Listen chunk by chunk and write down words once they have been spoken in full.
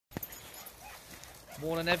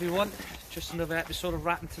Morning everyone, just another episode of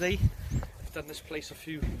ratting today. I've done this place a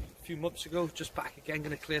few months ago, just back again, going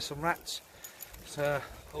to clear some rats. So,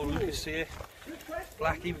 old Lucas here,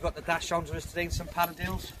 Blackie, we've got the dash hounds with us today and some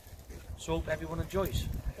padderdales, so hope everyone enjoys.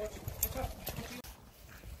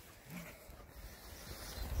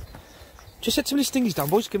 Just set some of these stingies down,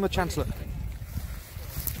 boys, give them a chance. Look.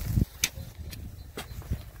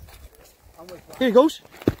 Here he goes.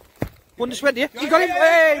 One just went here. You got him.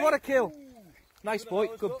 Hey, what a kill. Nice boy,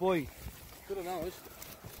 good boy. Good on ours.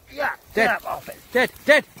 Yeah, dead. Dead.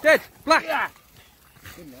 Black. Yeah.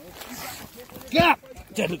 Yeah.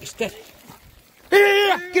 Dead, Lucas, dead.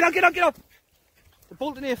 Yeah. Get up. They're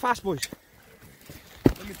bolting here fast, boys.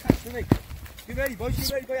 Let me catch the neck. Get ready, boys.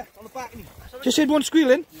 Get ready, boy. On the back. Just heard one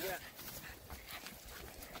squealing. Yeah.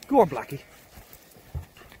 Go on, Blackie.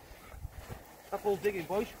 Up all digging,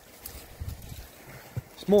 boys.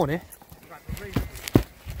 It's morning.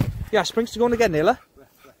 Yeah, springs to go on again, Naylor.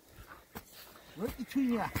 Right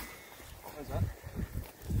between you. Where's that?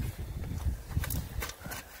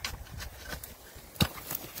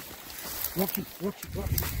 Watch it.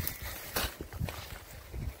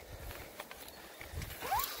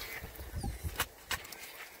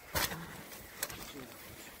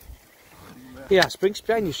 Yeah, springs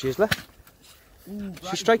behind you, Shizzler.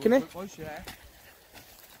 She's striking it. Boys, yeah.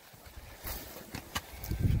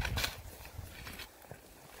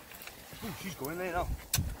 Ooh, she's going there now.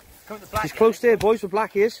 She's close there, boys, with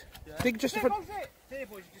Black ears. Yeah. Dig just in front. There,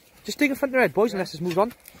 boys. Just dig in front of their head, boys, unless it's moved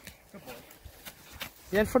on. Good boy.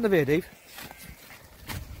 Yeah, in front of here, Dave.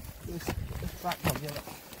 This back one, yeah.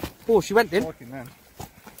 Oh, she went in. Walking then.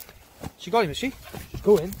 She got him, is she? She's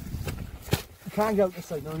going. You can't go out this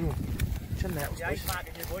side, no, no. Yeah, he's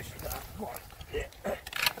marking here, boys. Come on. Yeah.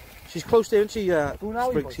 She's close there, isn't she, Springs,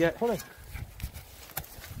 Springs? Yeah. Pull it.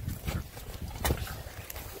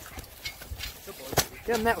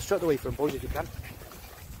 Get them nettle straight away from boys if you can.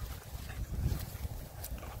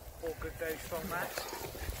 All good, very strong mats.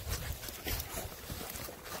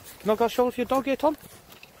 Not got a shoulder for your dog here, Tom?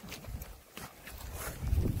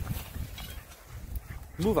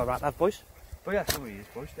 Move that rat, that boys. Oh yeah, so he is,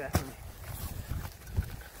 boys, definitely.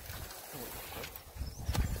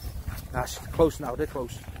 That's close now, they're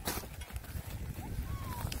close.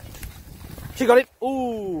 She got it.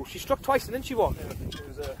 Ooh, she struck twice and then she won. Yeah, it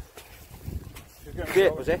was a...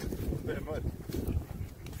 Bit, was it? A bit of mud.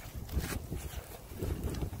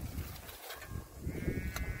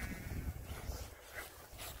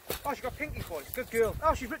 Oh, she got pinky boys. Good girl.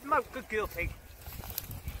 Oh, she's ripped them out. Good girl, Pink.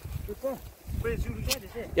 Good boy. Where's Zulu's head,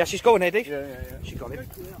 is it? Yeah, she's going, Eddie. Yeah. She got it.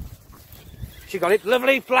 She got it.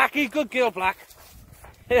 Lovely, Blackie. Good girl, Black.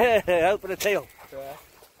 Yeah, out with the tail.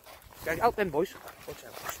 Yeah. Out then, boys. Watch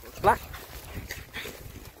out. Black.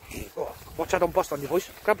 Oh, watch out, don't bust on you, boys.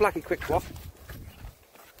 Grab Blackie quick, go off.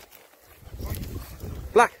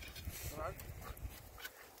 Black.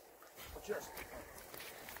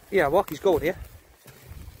 Yeah, walk, he's going here.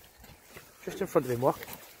 Just in front of him, walk.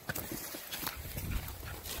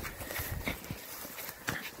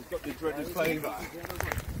 He's got the dreaded flavour.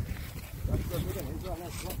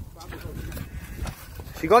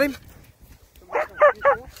 She got him?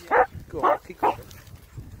 Go on, keep going.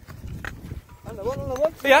 Another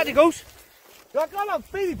one. Yeah, he goes. Go on,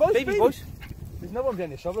 baby boys. Baby boys. There's no one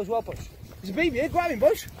behind the shovel as well, boys. There's a baby here, grab him,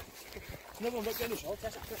 boys. No one behind the shovel.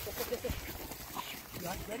 Test it.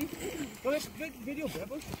 Right, ready? Well, let's video,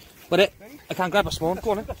 boys. Got it. I can't grab a small one.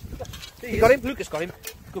 Go on, then. You got him? Lucas got him.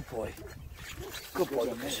 Good boy. Good boy,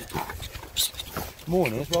 Lucas.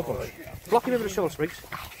 Morning as well, boy. Block him in with the shoulder, Springs.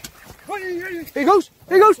 Here he goes.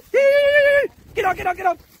 Get on. They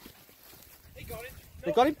got him.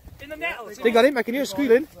 They got him. In the net. They got him. I can hear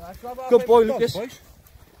squealing. Good boy, Lucas.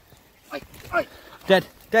 Dead.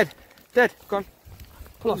 Go on.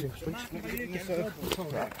 Pull off him, Springs.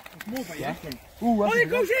 Oh, here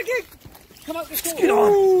goes Ricky! Come out the store. Get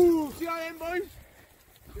on. Ooh, see how I am, boys?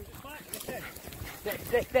 Dead.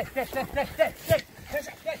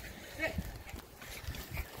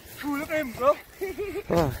 Ooh, look at him, bro.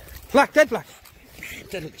 Oh. Black. Dead,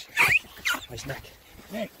 Lucas. Nice neck.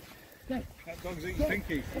 That dog's eating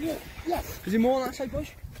pinky. Yeah. Is he more on that side,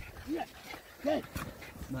 boys? Yeah.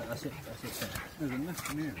 No, that's it. There's a nest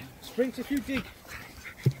in here. Springs, if you dig.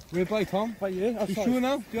 We're by Tom. By you. You sure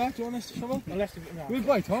now? Do you want us to shovel? We're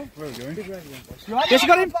by Tom. Where are we going? Yes, you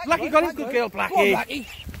got him. Blackie got him. Good girl, Blackie.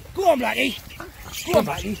 Go on, Blackie.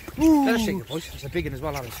 Ooh. Let us shake it, boys. It's a big one as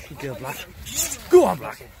well, Aaron. Good girl, Black. Go on,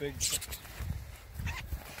 Blackie.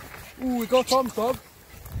 Ooh, we got Tom's dog.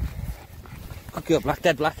 Good girl, Black.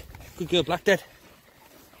 Dead, Black. Good girl, Black. Dead.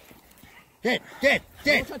 Dead.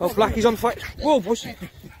 Oh, Blackie's on fire. Whoa, boys.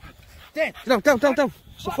 Dead. Down, down, down, down.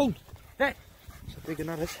 It's the phone. Dead. It's a big one,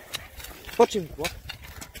 that is. Watch him. What?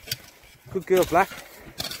 Good girl, Black.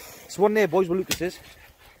 There's one there, boys, where Lucas is.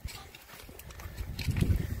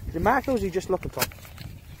 Is it Mark or is he just looking, Tom?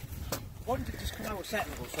 One did just come out a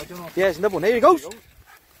second ago, so I don't know. Yeah, there's another one. There he goes.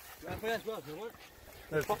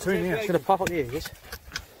 There's two here. It's going to pop up here, he is.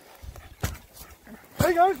 There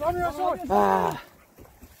he goes, on the other side. Ah.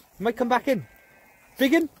 Might come back in.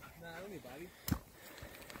 Big in? Nah, only baby.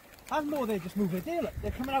 There's more there just moving there, look.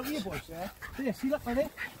 They're coming out here, boys, yeah? There, see that right there?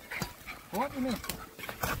 What do you mean?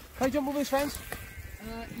 Can I jump over his fence?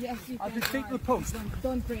 Yes, you I'll can. just take the post.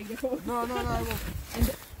 Don't break the post. No, I won't.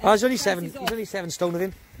 Oh, there's only seven. There's only 7 stone of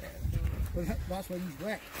him. Well, that's why he's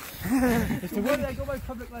wrecked. It's the one I got my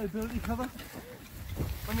public liability cover.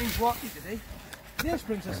 I mean, what? Today? There,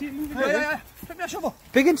 Springs, I see it moving. Yeah. Pick me a shovel.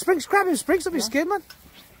 Big in, Springs. Grab him, Springs. Don't be scared, man.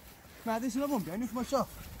 Nah, there's another one behind me for myself.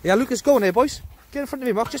 Yeah, Lucas, go on there, boys. Get in front of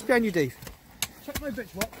me, Mark. Just behind you, Dave. Check my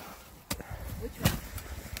bitch, what? Which one?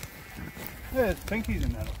 Yeah, there's pinkies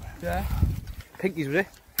in there. Yeah. Pinkies, was it?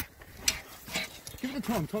 Give it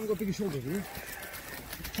to Tom. Tom got bigger shoulders, you know?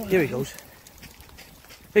 Here he goes.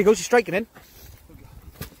 Here he goes. He's striking in.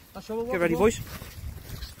 Get ready, boys.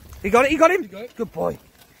 He got it. He got him. Good boy.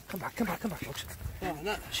 Come back, folks.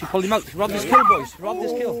 She pulled him out. Robbed his kill, boys. Robbed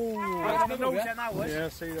his kill. Yeah,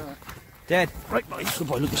 see that. Dead. Right, boys. Good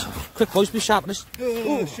boy, Lucas. Quick, boys. Be sharpness.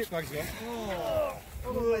 Oh, shit bag's gone.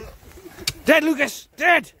 Dead, Lucas.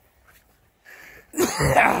 Dead.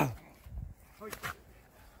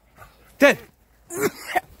 Dead.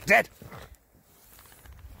 Dead.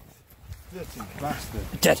 Dirty bastard.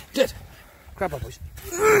 Dead. Grab her, boys.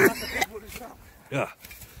 Yeah.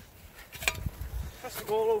 That's the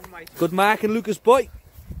ball over, mate. Good mark and Lucas, boy.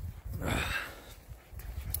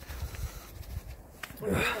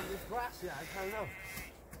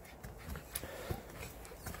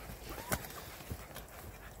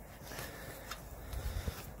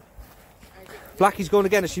 Blackie's going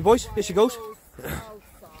again, is she, boys? Here she goes.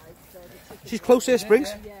 She's close here,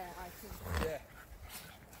 Springs.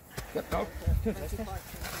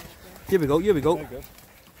 Here we go. Yeah,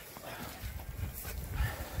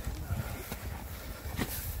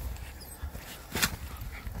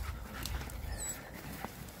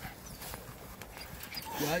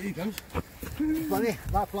 here he comes. Funny,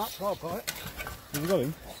 that black got it. Have you got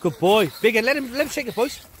him? Good boy. Big one. Let him shake it,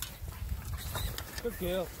 boys. Good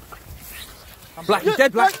girl. Black, he's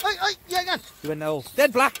dead, Black. Yeah, again. You went now.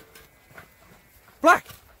 Dead, Black. Black.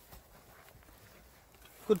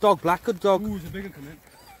 Good dog, Black. Good dog. Ooh, there's a big one coming.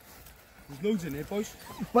 There's loads in there, boys.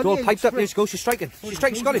 They're all piped up. Here she goes. She's striking. She's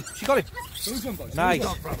striking. She got him. Loads on, boys. Nice.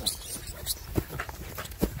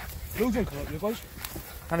 Loads on, come up here, boys.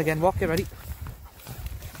 And again, walk. Get ready.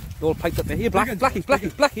 They're all piped up there. Here, Black.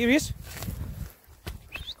 Blackie. Here he is.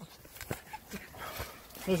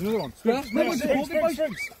 There's another one.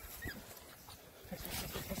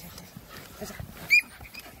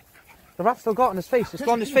 The rat's still got on his face. It's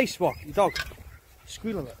gone on his face, what? Your dog.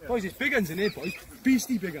 Squealing it. Boys, there's big uns in here, boys.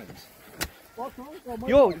 Beastie big uns.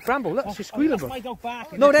 Yo, Bramble, look, she's squealing, bro. My dog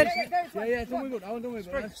back. No, then. Yeah, don't worry about that one, don't worry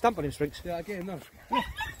about that. Stamp on him, Springs. Yeah, I get him now.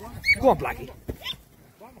 Go on, Blackie.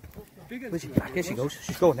 Big uns. Where's she, Black? Here she goes.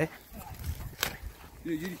 She's going there.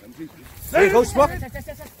 Yeah, you come, please. There you go, Spock.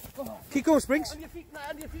 Keep going, Springs. On your feet,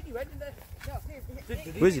 you went in there.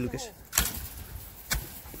 Where's he, Lucas?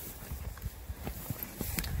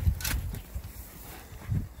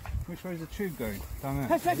 Which way is the tube going? Down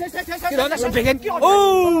there. Get on, that's a big one.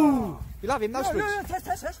 Oh! You'll have him now, Springs.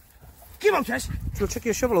 Tess. Give on, Tess. She'll chuck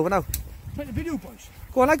your shovel over now. Take the video, boys.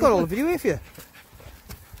 Go on, I got all the video here for you.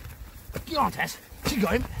 Get on, Tess. She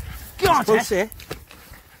got him. Get on, Both Tess. there.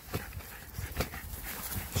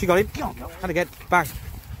 She got him. Get on, girl. And again, bang.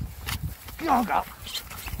 Get on, girl.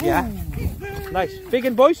 Yeah. Nice. Big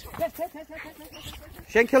one, boys.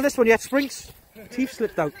 She ain't killed this one yet, Springs. Teeth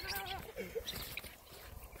slipped out.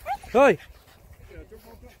 Oi.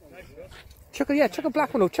 Chuck a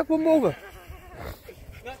black one over. Chuck one more over.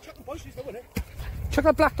 Chuck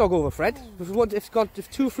a black dog over, Fred. If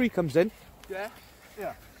 2 or 3 comes in. Yeah.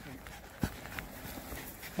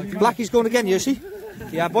 Blackie's going again, you see?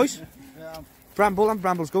 Yeah, boys. Yeah.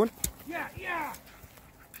 Bramble's going. Yeah.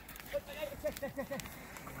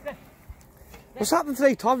 What's happened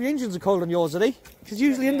today, Tom? Your engines are cold on yours, are they? He's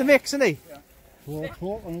usually in the mix, isn't he?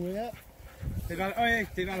 Talk on the way up. They've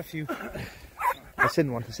had a few. I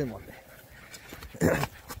seen one.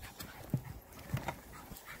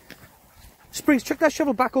 Springs, chuck that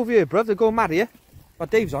shovel back over here, bruv. They're going mad here. Oh,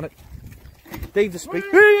 Dave's on it. Dave the Springs.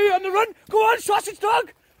 Hey, on the run! Go on, sausage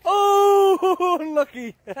dog! Oh,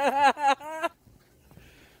 unlucky.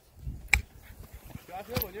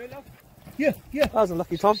 Yeah, yeah, That was a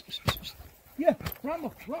lucky Tom. yeah.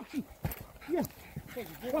 Rambo, Rocky. Yeah.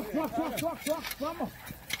 Rock, Rambo.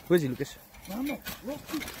 Where's he, Lucas? Rambo,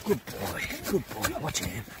 Rocky. Good boy, good boy. Watch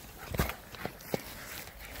him.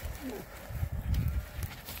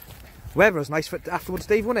 Weather was nice for afterwards,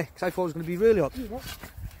 Dave, wasn't it? Because I thought it was going to be really hot. It will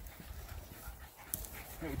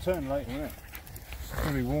turn later, won't it? It's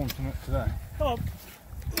going to be warm today. Oh.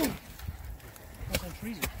 That's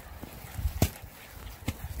freezing.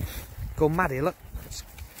 Go mad here, look.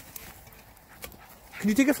 Can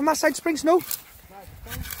you dig it from that side, Spring Snow?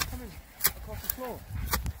 Coming across the floor.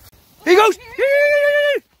 Here he goes!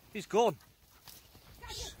 He's gone.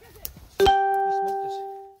 He smoked us.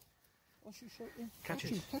 What's your shot in? Catch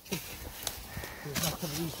it. Catch him. He's not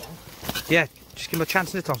coming these down. Yeah, just give him a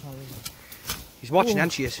chance in it, Tom. He's watching,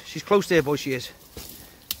 and she is. She's close there, boy, she is.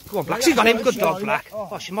 Go on, Black. She got him. Good dog, Black.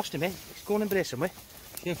 Oh, she must him, eh? He's going in there somewhere.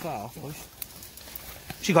 She's far off, boys.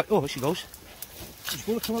 She got. Oh, she goes. She's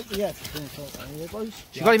going to come up the edge. She's going to come up anyway, boys.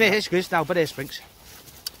 She got him here, Chris. Now, but there, Springs.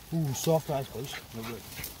 Ooh, soft eyes, boys.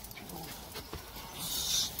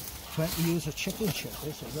 20 years of chicken chip.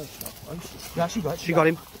 This is very soft, boys. Yeah, she got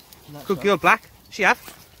him. Good girl, Black. She have.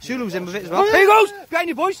 Sulu's in with it as well. Here he goes! Behind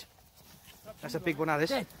you, boys. That's a big one, that is.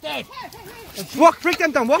 Dead. Walk, break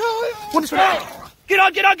them down, walk. One this way. Get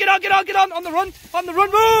on, get on, get on, get on, get on. On the run,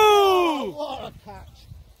 move! What a catch.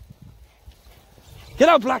 Get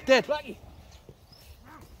out, Black, dead. Blackie.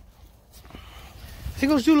 I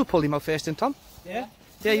think it was Zulu pulled him out first, didn't Tom? Yeah?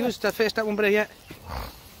 Yeah, he was the first that one, but yeah.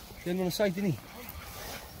 Then on the side, didn't he?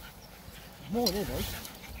 There's more there, boys.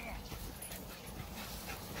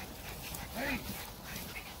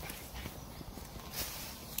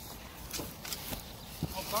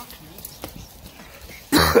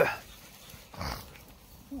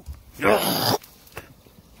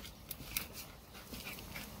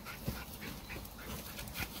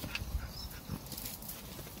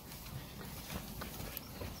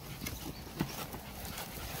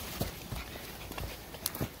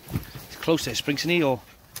 It's close there, Springs, isn't he? Or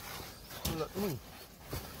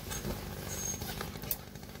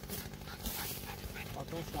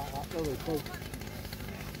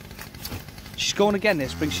she's going again there,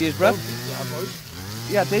 Springs, she is, bro.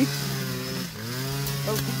 Yeah, Dave.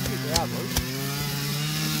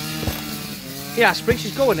 Yeah, Springs,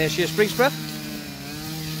 she's going there, she is, Springs, bro.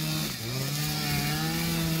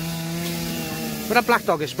 Where that black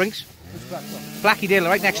dog is, Springs? Blackie Dale,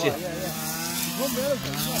 right next to you.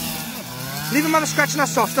 Leave him have a scratch on that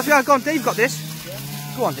soft stuff. Yeah, go on, Dave, got this.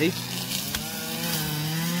 Go on, Dave.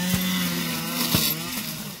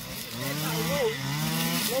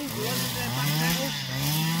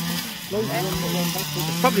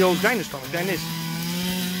 It's probably old grinder stock down this.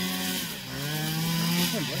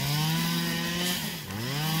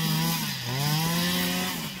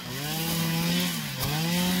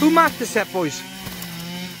 Who marked the set, boys?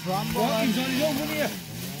 Bramble. He's on his own, isn't he?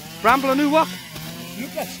 Bramble and who what?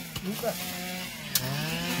 Lucas. Look at him.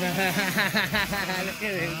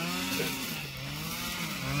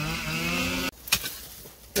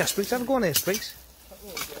 Yeah, Springs, have a go on there, Springs.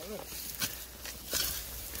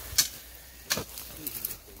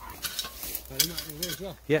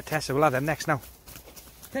 Yeah, Tessa, we'll have them next now.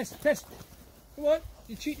 Tess. Come on,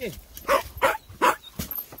 you're cheating.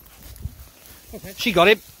 Okay. She got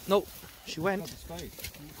him. No, she went.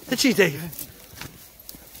 Did she, Dave?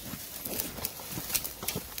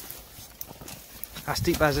 That's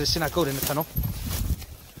deep as I've seen that go in the tunnel.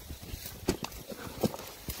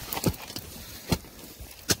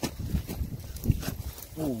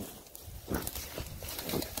 Ooh.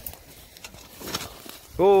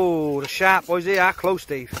 Oh, the sharp boys, they are close,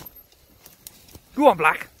 Dave. Go on,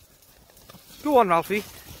 Black. Go on, Ralphie.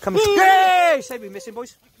 Come and yay! Say we missing,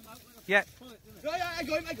 boys. Yeah. I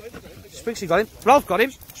got him. Springsy got him. Ralph got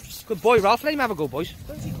him. Good boy, Ralph. Let him have a go, boys.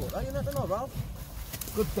 Where's he got that? You never know, Ralph.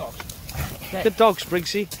 Good dog. Good dog,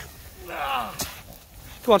 Springsy.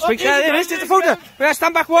 Go on, Springsy. There it is. There's the photo. Yeah,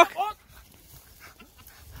 stand back, walk.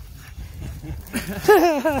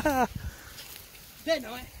 There,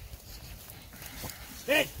 no, eh?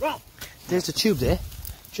 Hey, Ralph. There's the tube there.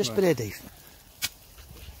 Just by there, Dave.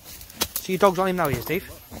 See your dog's on him now, he is, Dave.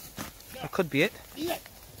 That could be it.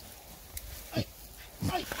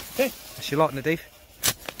 That's your lot in it, Dave.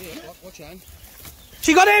 Watch your hand.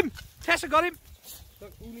 She got him! Tessa got him!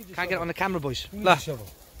 Can't get it on the camera, boys. Look.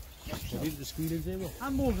 Leave the screen in there, look.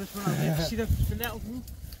 I'm moving this one out there. See the little move?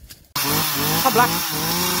 Come, Black.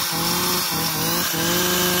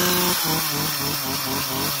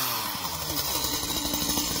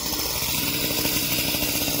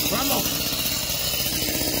 Rambo.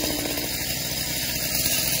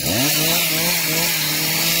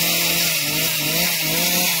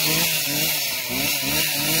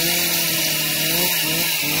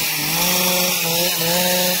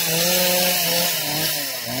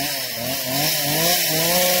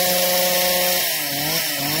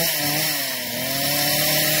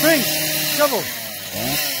 shovel.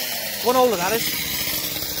 One Ola, that is.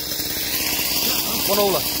 One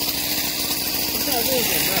Ola.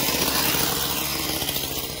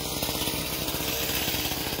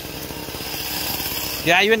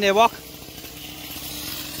 Yeah, you in there, Walk?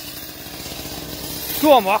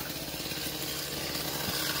 Go on, Walk.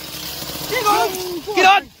 There you go. Get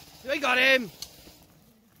on. We got him.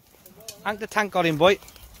 Hank the Tank got him, boy.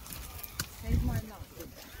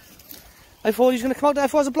 I thought he was going to come out there. I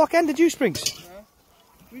thought it was a block end. Did you, Springs? No.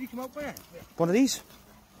 Really come out where? One of these.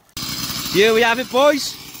 Here we have it,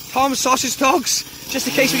 boys. Tom's sausage dogs. Just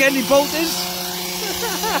in case we get any bolters.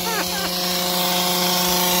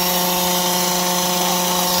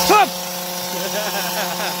 Tom!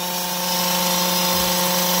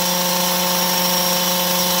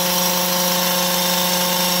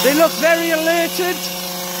 They look very alerted.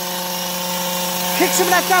 Kick some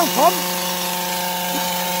of that down, Tom.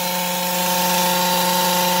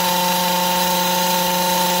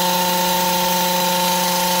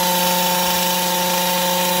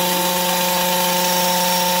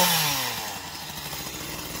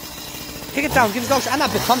 Kick it down, give his dogs, and that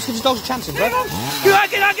bit, Tom, give his dogs a chance, bro. Get on,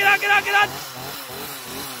 get on, get on, get on, get on!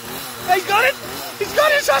 He's got it! He's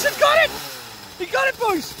got it, Sausage got it! He got it,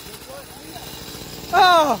 boys!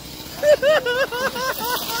 Oh!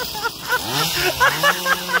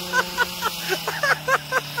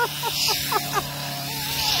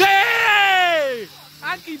 Hey!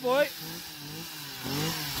 Hanky boy!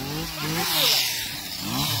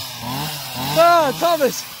 Oh,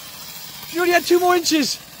 Thomas! You only had 2 more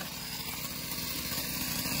inches!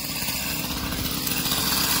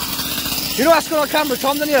 You know that's going on camera,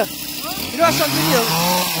 Tom, don't you? You know that's on video.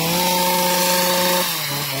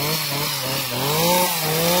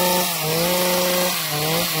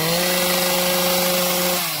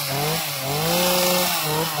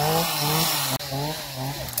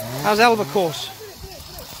 How's Elva course?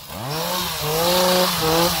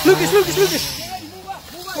 Lucas, Lucas, Lucas!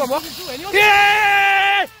 Come on, what?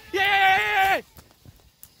 Yeah! Yeah!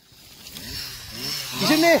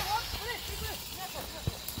 He's in there.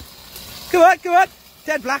 Come on, come on.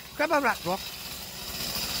 Dead black. Grab our rat, bro. A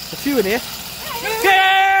few in here.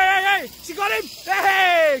 Yeah! She got him!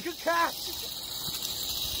 Hey! Good catch!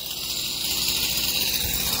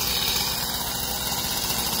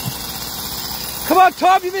 Come on,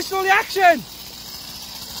 Tom, you missed all the action!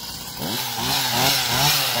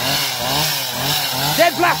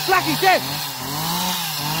 Dead black, Blackie, dead!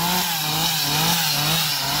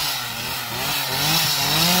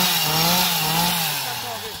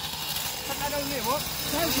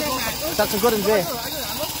 That's some good in there.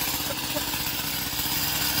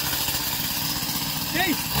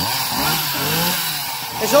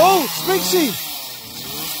 It's all Springsy!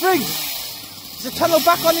 Springs! There's a tunnel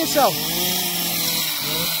back on yourself!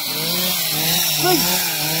 Springs!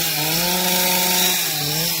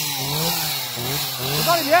 You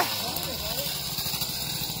got him, yeah?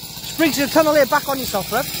 Springs, there's a tunnel there back on yourself,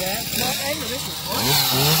 bro. Yeah, not end of this one.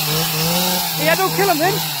 Yeah, don't kill him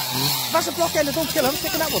then. That's a block ender, don't kill him,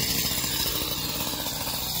 stick in that one.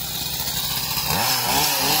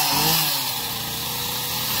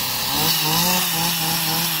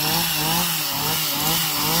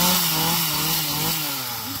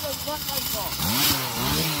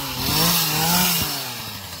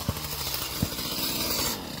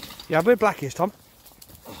 Yeah, where Black is, Tom?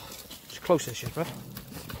 It's close this shit, bro.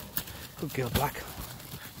 Good girl, Black.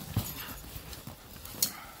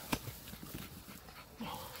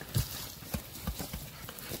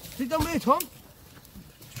 Sit down there, Tom.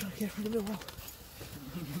 Just trying to get from the middle.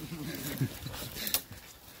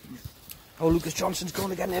 Oh, Lucas Johnson's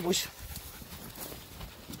going again there, boys.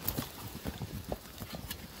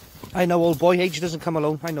 I know, old boy, age doesn't come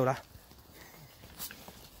alone, I know that.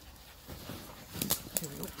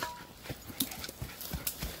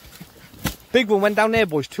 Big one went down there,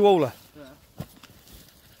 boys, 2 Ola. Yeah.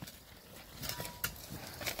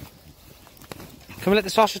 Can we let the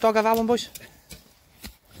sausage dog have that one, boys?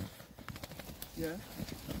 Yeah.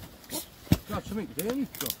 Got something to do, haven't you?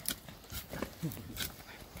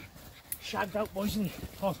 Shagged out, boys, isn't he?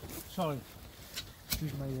 Oh, sorry.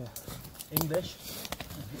 Excuse my English.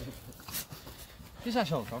 Is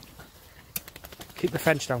that all, Tom? Keep the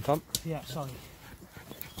French down, Tom. Yeah, sorry.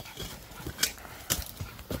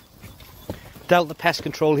 Delta Pest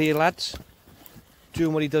Control here, lads.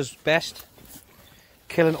 Doing what he does best.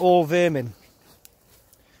 Killing all vermin.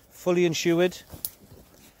 Fully insured.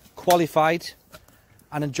 Qualified.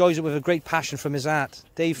 And enjoys it with a great passion from his heart.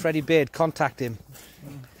 Dave Freddy Beard, contact him.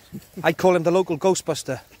 I call him the local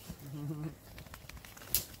Ghostbuster.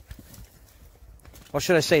 What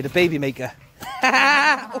should I say? The baby maker.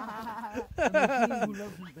 Who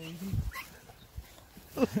loves his baby.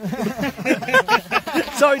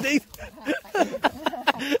 Sorry, Dave.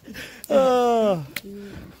 Oh.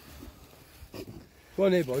 Go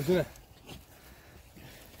on there, boys, isn't it?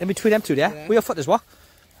 In between them two, yeah? Where your foot is what?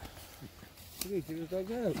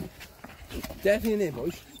 Definitely in there,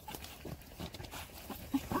 boys.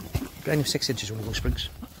 Get only 6 inches when we go springs.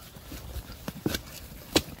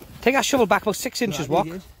 Take that shovel back about 6 inches, walk.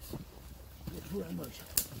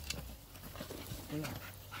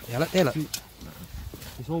 Yeah, look, there, look.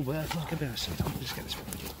 It's all there. Get there, just get this one.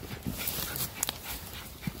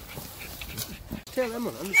 Tell them,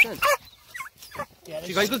 man, understand.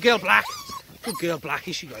 She got a good girl, Black. Good girl,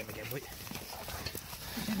 Blackie. She got him again, wait.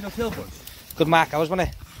 No kill, boys. Good mark, ours, wasn't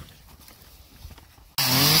it?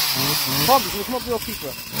 Tom, you come up with your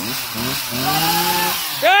keeper.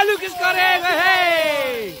 Yeah, Lucas got him!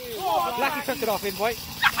 Hey! Blackie took it off him, boy.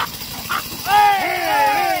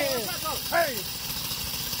 Hey! Hey!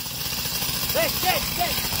 Hey, hey,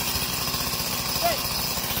 hey! Hey!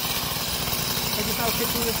 Take this out, kick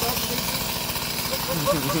through this up,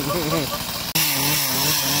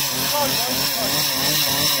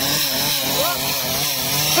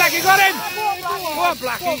 Blackie got him! Go on,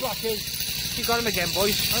 Blackie. He got him again,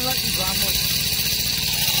 boys. Unlike your grandma.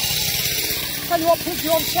 Tell you what, put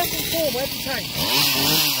you on second form every time.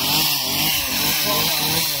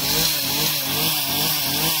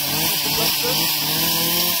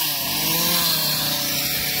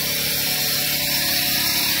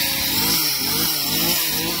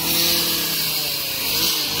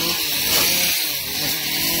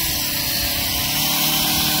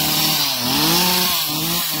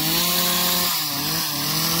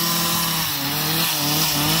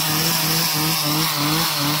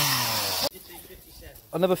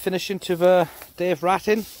 Another finishing to the day of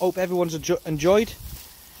ratting. Hope everyone's enjoyed.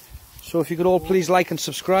 So if you could all please like and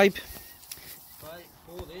subscribe. A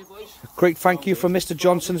great thank you from Mr.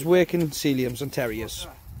 Johnson's work in Sealyhams and Terriers.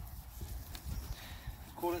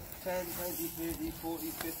 Call it 10, 20, 30, 40,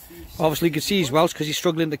 50. Obviously you can see he's Welsh because he's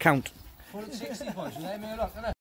struggling to count. Call it 60, boys. Let me look, innit?